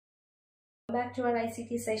Back to our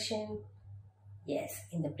ICT session. Yes,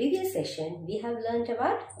 in the previous session we have learned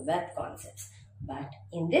about web concepts, but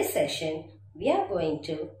in this session we are going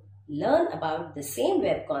to learn about the same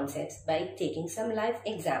web concepts by taking some live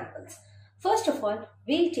examples. First of all,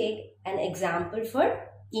 we'll take an example for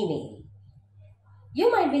email.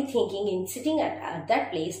 You might be thinking, in sitting at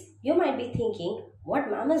that place, you might be thinking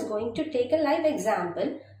what ma'am is going to take a live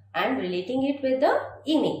example and relating it with the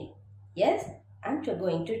email. Yes, I'm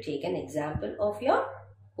going to take an example of your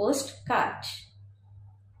postcard.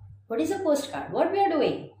 What is a postcard? What we are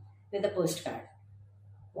doing with a postcard?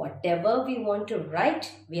 Whatever we want to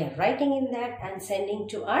write, we are writing in that and sending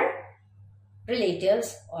to our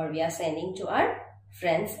relatives, or we are sending to our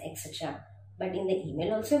friends, etc. But in the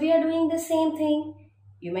email also we are doing the same thing.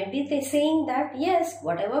 You might be saying that yes,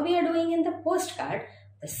 whatever we are doing in the postcard,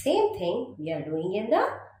 the same thing we are doing in the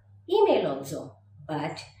email also.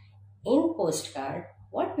 But in postcard,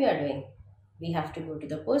 what we are doing? We have to go to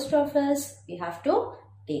the post office, we have to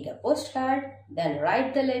take a postcard, then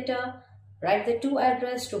write the letter, write the to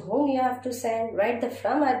address to whom you have to send, write the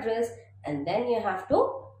from address, and then you have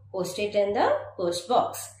to post it in the post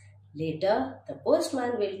box. Later, the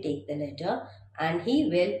postman will take the letter and he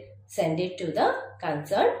will send it to the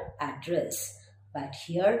concerned address. But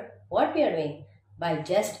here, what we are doing? By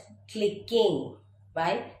just clicking,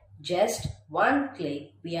 by just one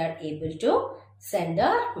click, we are able to send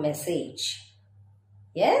a message.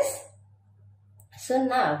 Yes? So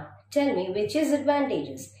now, tell me which is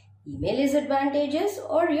advantageous? Email is advantageous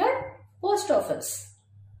or your post office?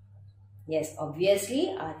 Yes,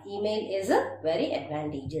 obviously our email is a very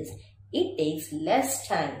advantageous. It takes less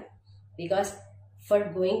time because for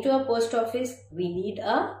going to a post office, we need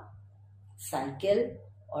a cycle,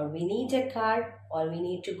 or we need a car, or we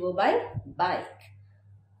need to go by bike.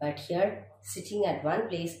 But here, sitting at one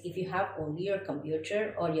place, if you have only your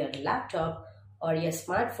computer or your laptop or your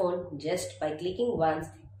smartphone, just by clicking once,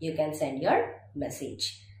 you can send your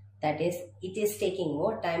message. That is, it is taking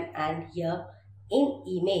more time. And here in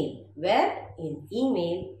email, where in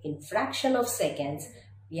email, in fraction of seconds,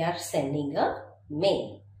 we are sending a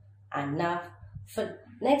mail. And now, for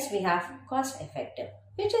next we have cost effective.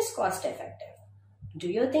 Which is cost effective? Do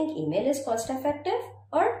you think email is cost effective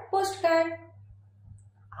or postcard?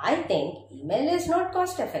 I think email is not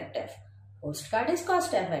cost effective. Postcard is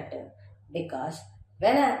cost effective because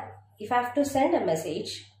if I have to send a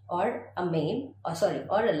message or a mail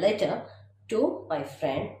or a letter to my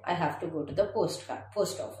friend, I have to go to the post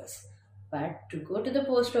office. But to go to the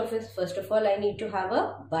post office, first of all, I need to have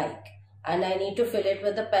a bike and I need to fill it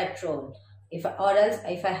with the petrol. If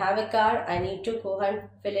I have a car, I need to go and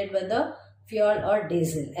fill it with the fuel or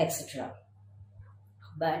diesel, etc.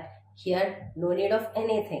 But here, no need of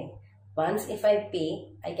anything. Once if I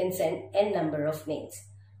pay, I can send n number of mails.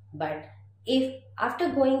 But if after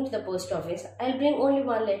going to the post office, I'll bring only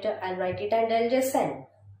one letter, I'll write it and I'll just send.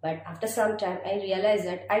 But after some time, I realize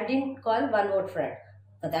that I didn't call one more friend.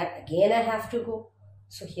 For that, again I have to go.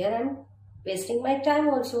 So here I'm wasting my time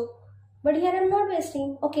also. But here I'm not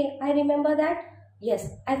wasting. Okay, I remember that. Yes,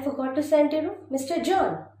 I forgot to send to Mr.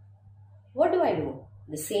 John. What do?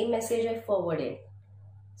 The same message I forwarded.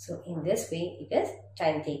 So in this way, it is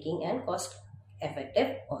time taking and cost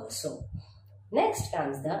effective also. Next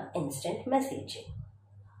comes the instant messaging.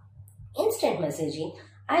 Instant messaging,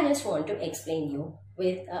 I just want to explain you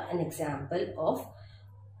with an example of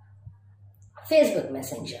Facebook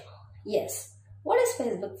Messenger. Yes, what is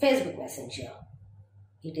Facebook Messenger?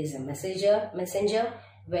 It is a messenger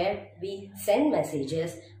where we send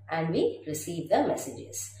messages and we receive the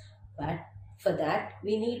messages. But for that,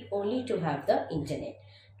 we need only to have the internet.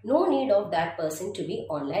 No need of that person to be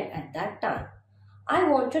online at that time. I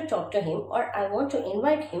want to talk to him or I want to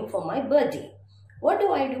invite him for my birthday. What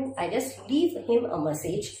do? I just leave him a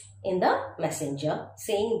message in the messenger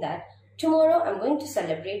saying that tomorrow I'm going to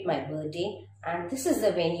celebrate my birthday and this is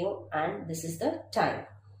the venue and this is the time.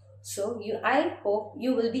 So I hope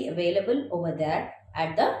you will be available over there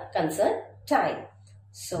at the concerned time.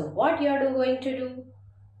 So what you are going to do?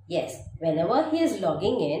 Yes, whenever he is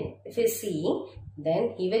logging in, if he is seeing,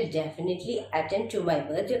 then he will definitely attend to my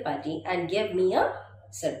birthday party and give me a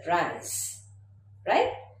surprise.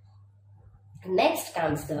 Right? Next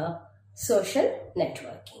comes the social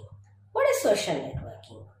networking. What is social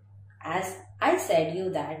networking? As I said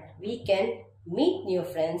you that we can meet new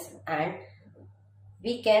friends and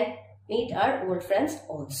we can meet our old friends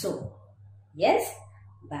also. Yes,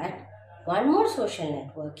 but one more social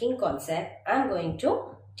networking concept I'm going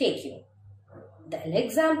to take you. The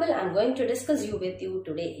example I'm going to discuss with you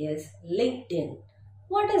today is LinkedIn.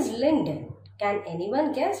 What is LinkedIn? Can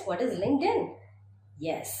anyone guess what is LinkedIn?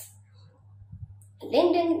 Yes.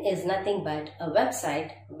 LinkedIn is nothing but a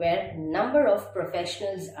website where number of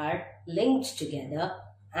professionals are linked together,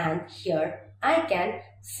 and here I can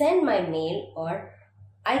send my mail, or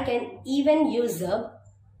I can even use the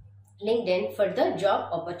LinkedIn for the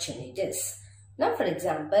job opportunities. Now, for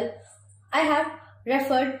example, I have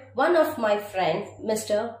referred one of my friend,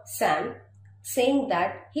 Mr. Sam, saying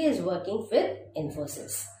that he is working with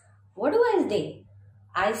Infosys. What do I do?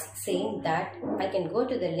 I say that I can go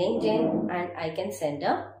to the LinkedIn and I can send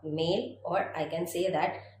a mail, or I can say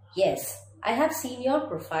that, yes, I have seen your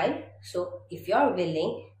profile. So if you are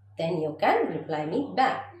willing, then you can reply me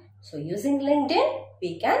back. So using LinkedIn,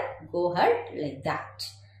 we can go ahead like that.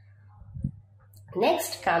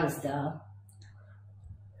 Next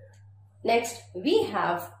we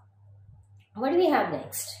have, what do we have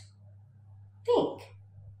next? Think.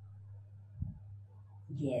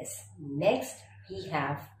 Yes, next we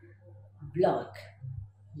have blog.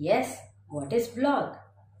 Yes, what is blog?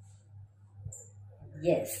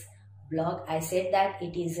 Yes, blog, I said that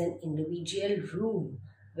it is an individual room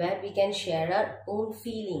where we can share our own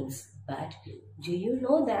feelings. But do you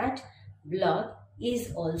know that blog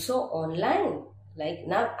is also online? Like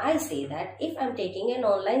now I say that if I'm taking an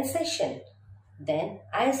online session, then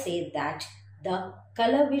I say that the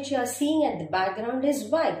color which you are seeing at the background is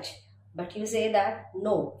white. But you say that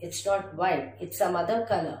no, it's not white, it's some other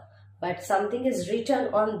color. But something is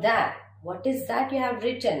written on that. What is that you have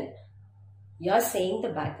written? You are saying the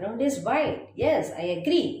background is white. Yes, I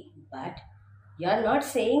agree. But you are not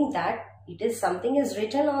saying that it is something is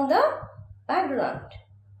written on the background.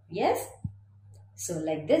 Yes? So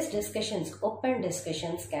like this discussions, open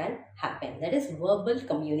discussions can happen. That is verbal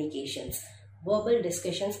communications. Verbal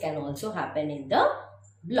discussions can also happen in the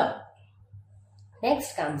blog.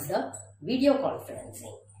 Next comes the video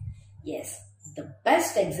conferencing. Yes, the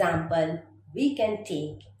best example we can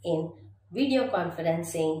take in video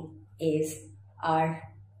conferencing is our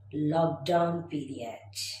lockdown period.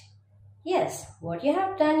 Yes, what you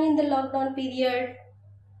have done in the lockdown period?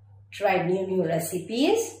 Tried new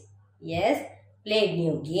recipes. Yes, played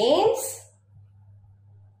new games.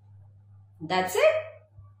 That's it?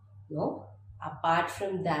 No. Apart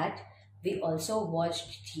from that, we also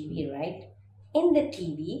watched TV, right? In the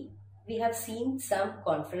TV, we have seen some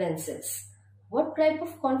conferences. What type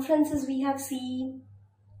of conferences we have seen?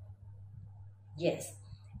 Yes,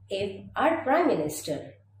 if our Prime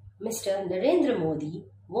Minister, Mr. Narendra Modi,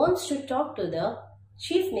 wants to talk to the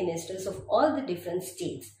chief ministers of all the different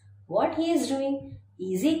states, what he is doing?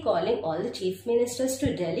 Is he calling all the chief ministers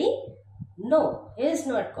to Delhi? No, he is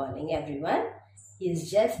not calling everyone. He is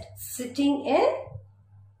just sitting in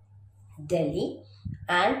Delhi,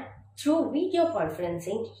 and through video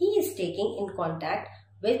conferencing, he is taking in contact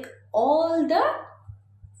with all the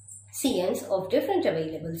CMs of different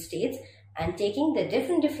available states and taking the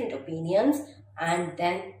different opinions, and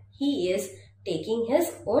then he is taking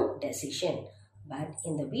his own decision. But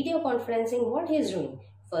in the video conferencing, what he is doing?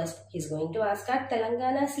 First, he is going to ask our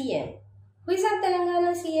Telangana CM. Who is our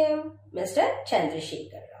Telangana CM? Mr.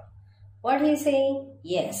 Chandrasekhar Rao. What he is saying?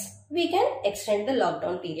 Yes, we can extend the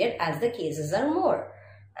lockdown period as the cases are more.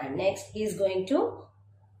 And next, he is going to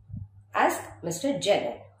ask Mr.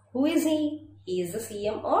 Jagan. Who is he? He is the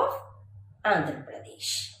CM of Andhra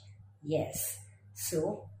Pradesh. Yes.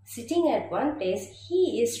 So, sitting at one place,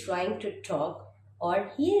 he is trying to talk,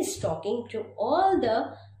 or he is talking to all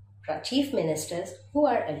the chief ministers who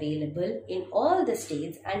are available in all the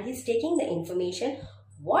states, and he is taking the information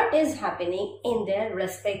what is happening in their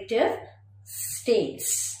respective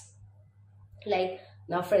states. Like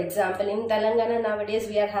now, for example, in Telangana nowadays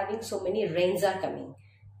we are having so many rains are coming.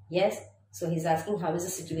 Yes, so he's asking how is the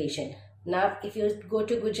situation. Now if you go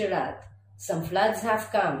to Gujarat, some floods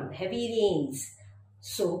have come, heavy rains.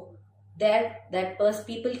 So there that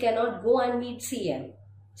people cannot go and meet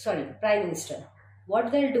Prime Minister.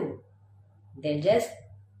 What they'll do? They'll just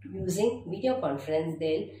using video conference,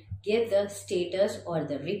 they'll give the status or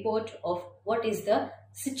the report of what is the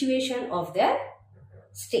situation of their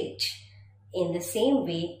state. In the same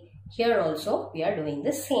way, here also we are doing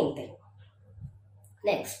the same thing.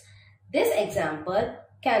 Next, this example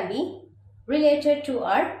can be related to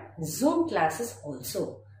our Zoom classes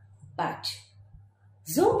also. But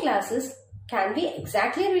Zoom classes can be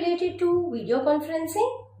exactly related to video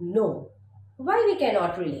conferencing? No. Why we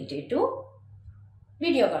cannot relate it to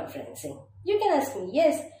video conferencing? You can ask me,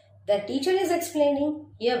 yes, the teacher is explaining,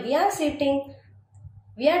 here we are sitting,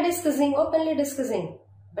 we are discussing, openly discussing.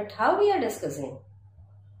 But how we are discussing?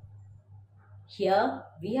 Here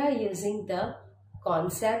we are using the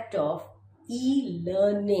concept of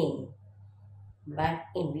e-learning. But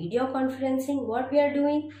in video conferencing, what we are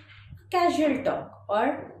doing? casual talk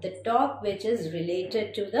or the talk which is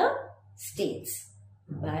related to the states.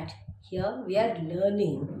 But here we are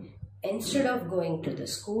learning. Instead of going to the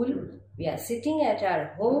school, we are sitting at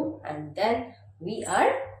our home and then we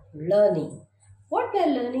are learning. What we are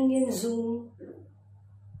learning in Zoom?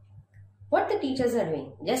 What the teachers are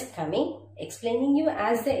doing? Just coming, explaining you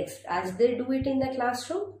as they do it in the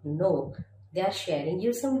classroom? No. They are sharing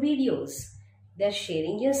you some videos. They are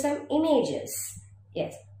sharing you some images.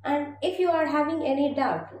 Yes. And if you are having any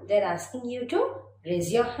doubt, they are asking you to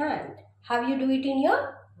raise your hand. How you do it in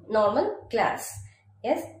your normal class?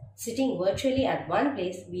 Yes. Sitting virtually at one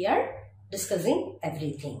place, we are discussing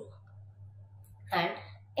everything. And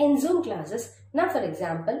in Zoom classes, now for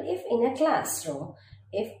example, if in a classroom,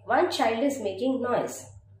 if one child is making noise,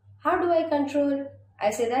 how do I control?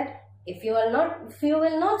 I say that if you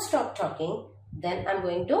will not stop talking, then I'm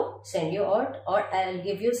going to send you out or I'll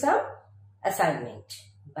give you some assignment.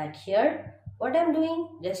 But here, what I'm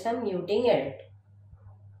doing? Just I'm muting it.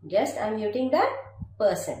 Just I'm muting that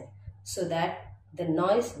person so that the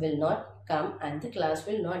noise will not come and the class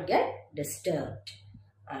will not get disturbed.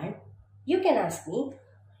 And you can ask me,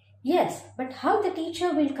 yes, but how the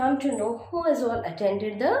teacher will come to know who has all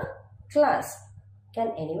attended the class?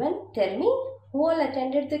 Can anyone tell me who all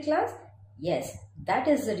attended the class? Yes, that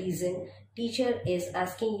is the reason teacher is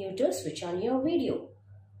asking you to switch on your video.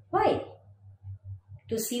 Why?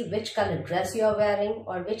 To see which color dress you are wearing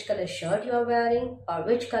or which color shirt you are wearing or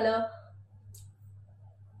which color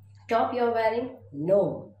top you are wearing?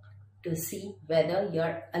 No. To see whether you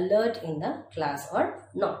are alert in the class or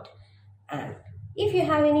not. And if you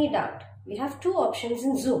have any doubt, we have two options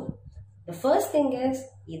in Zoom. The first thing is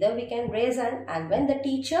either we can raise hand and when the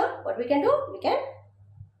teacher, what we can do? We can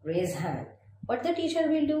raise hand. What the teacher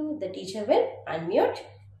will do? The teacher will unmute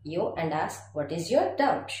you and ask what is your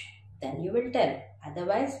doubt. Then you will tell.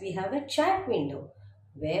 Otherwise, we have a chat window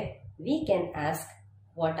where we can ask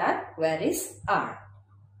what our queries are.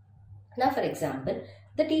 Now, for example,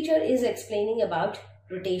 the teacher is explaining about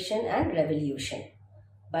rotation and revolution,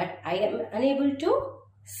 but I am unable to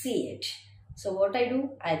see it. So what I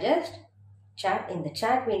do? I just chat in the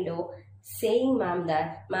chat window saying ma'am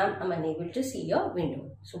that, ma'am, I'm unable to see your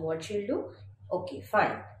window. So what she'll do? Okay,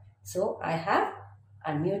 fine. So I have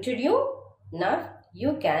unmuted you. Now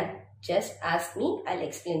you can just ask me. I'll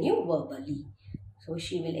explain you verbally. So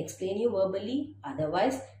she will explain you verbally.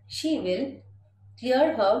 Otherwise, she will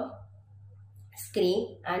clear her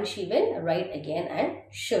screen and she will write again and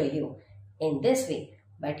show you in this way.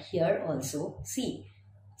 But here also, see,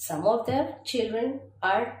 some of the children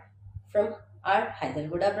are from our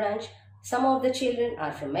Hyderabad branch. Some of the children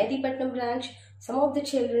are from Mehdipatnam branch. Some of the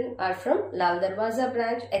children are from Lal Darwaza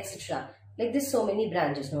branch, etc. Like this, so many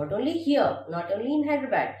branches. Not only here, not only in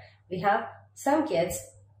Hyderabad. We have some kids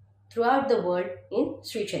throughout the world in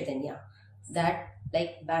Sri Chaitanya. That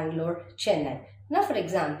like Bangalore, Chennai. Now, for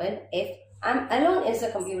example, if I'm alone as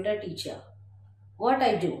a computer teacher, what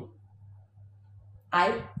I do?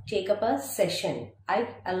 I take up a session. I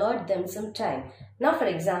allot them some time. Now, for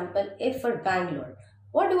example, if for Bangalore,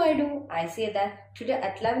 what do? I say that today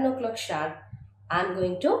at 11 o'clock sharp, I'm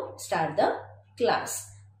going to start the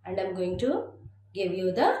class and I'm going to give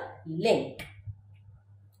you the link.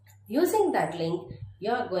 Using that link,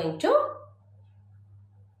 you are going to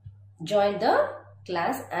join the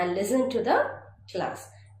class and listen to the class.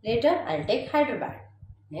 Later, I'll take Hyderabad.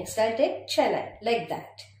 Next, I'll take Chennai. Like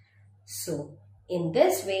that. So, in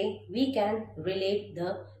this way, we can relate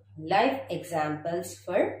the live examples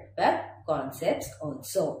for web concepts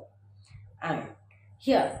also. And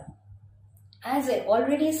here, as I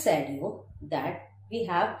already said you, that we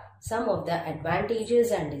have some of the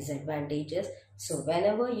advantages and disadvantages. So,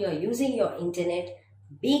 whenever you are using your internet,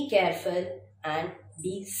 be careful and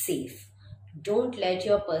be safe. Don't let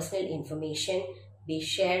your personal information be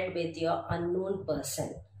shared with your unknown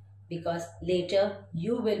person, because later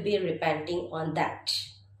you will be repenting on that.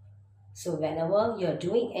 So whenever you're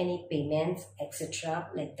doing any payments, etc.,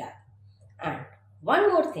 like that. And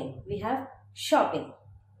one more thing, we have shopping.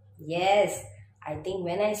 Yes, I think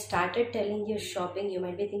when I started telling you shopping, you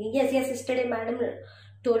might be thinking, yes, yesterday madam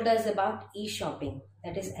told us about e-shopping,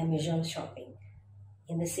 that is Amazon shopping.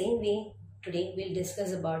 In the same way, today we'll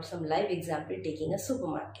discuss about some live example taking a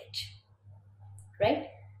supermarket. Right?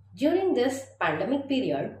 During this pandemic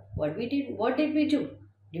period, what did we do?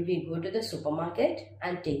 Did we go to the supermarket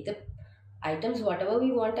and take the items whatever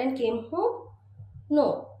we want and came home?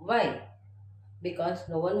 No. Why? Because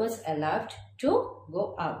no one was allowed to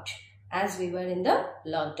go out as we were in the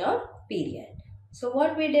lockdown period. So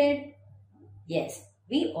what we did? Yes,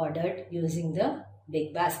 we ordered using the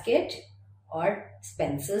big basket or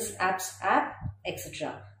Spencer's app,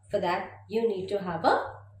 etc. For that, you need to have a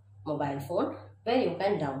mobile phone where you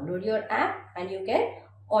can download your app and you can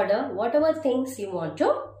order whatever things you want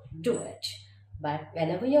to do it. But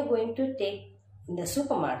whenever you're going to take in the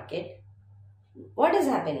supermarket, what is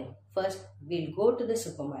happening? First, we'll go to the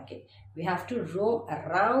supermarket. We have to roam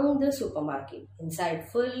around the supermarket. Inside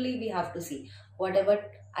fully we have to see whatever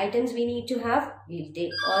items we need to have. We'll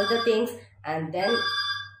take all the things and then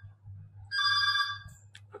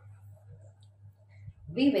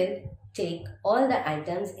we will take all the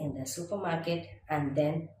items in the supermarket and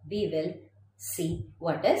then we will see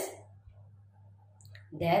what is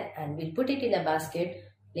there and we'll put it in a basket.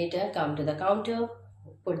 Later come to the counter,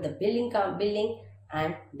 put the billing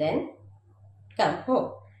and then come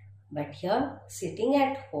home. But here, sitting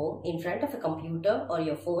at home in front of a computer or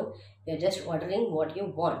your phone, you're just ordering what you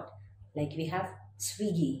want. Like we have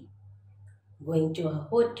Swiggy, going to a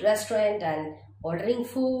hot restaurant and ordering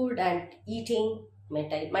food and eating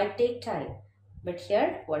might take time. But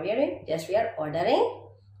here, what we are doing? Just we are ordering,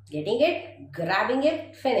 getting it, grabbing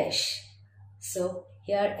it, finish. So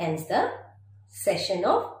here ends the session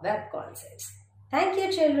of web concepts. Thank you,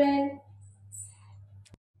 children.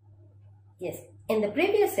 Yes, in the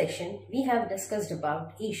previous session, we have discussed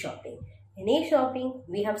about e-shopping. In e-shopping,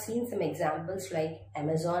 we have seen some examples like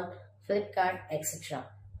Amazon, Flipkart, etc.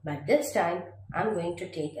 But this time, I'm going to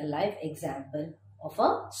take a live example of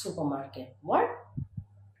a supermarket. What?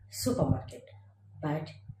 Supermarket. But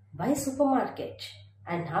why supermarket?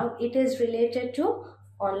 And how it is related to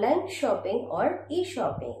online shopping or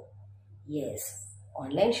e-shopping? Yes,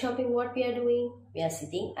 online shopping, what we are doing? We are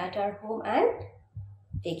sitting at our home and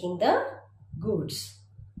taking the goods,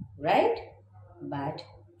 right? But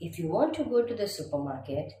if you want to go to the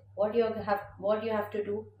supermarket, what you have to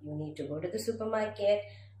do? You need to go to the supermarket,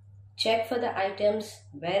 check for the items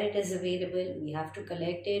where it is available. We have to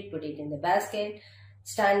collect it, put it in the basket,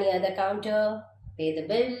 stand near the counter, pay the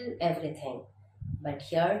bill, everything. But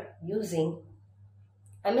here, using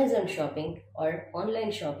Amazon shopping or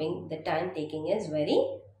online shopping, the time taking is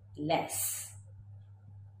very less.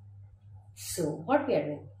 So what we are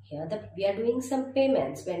doing here, we are doing some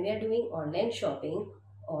payments. When we are doing online shopping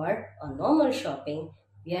or a normal shopping,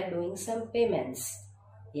 we are doing some payments.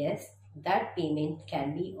 Yes, that payment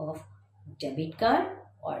can be of debit card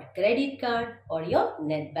or credit card or your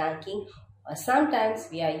net banking, or sometimes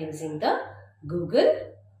we are using the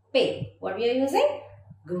Google Pay. What we are using?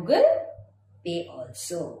 Google Pay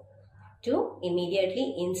also, to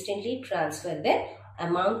immediately, instantly transfer the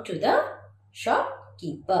amount to the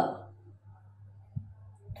shopkeeper.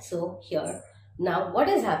 So here, now what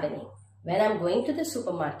is happening? When I'm going to the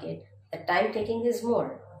supermarket, the time taking is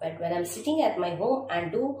more. But when I'm sitting at my home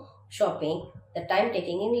and do shopping, the time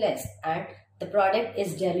taking is less and the product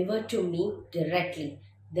is delivered to me directly.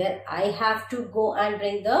 There I have to go and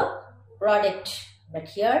bring the product. But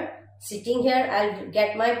here, sitting here, I'll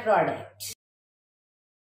get my product.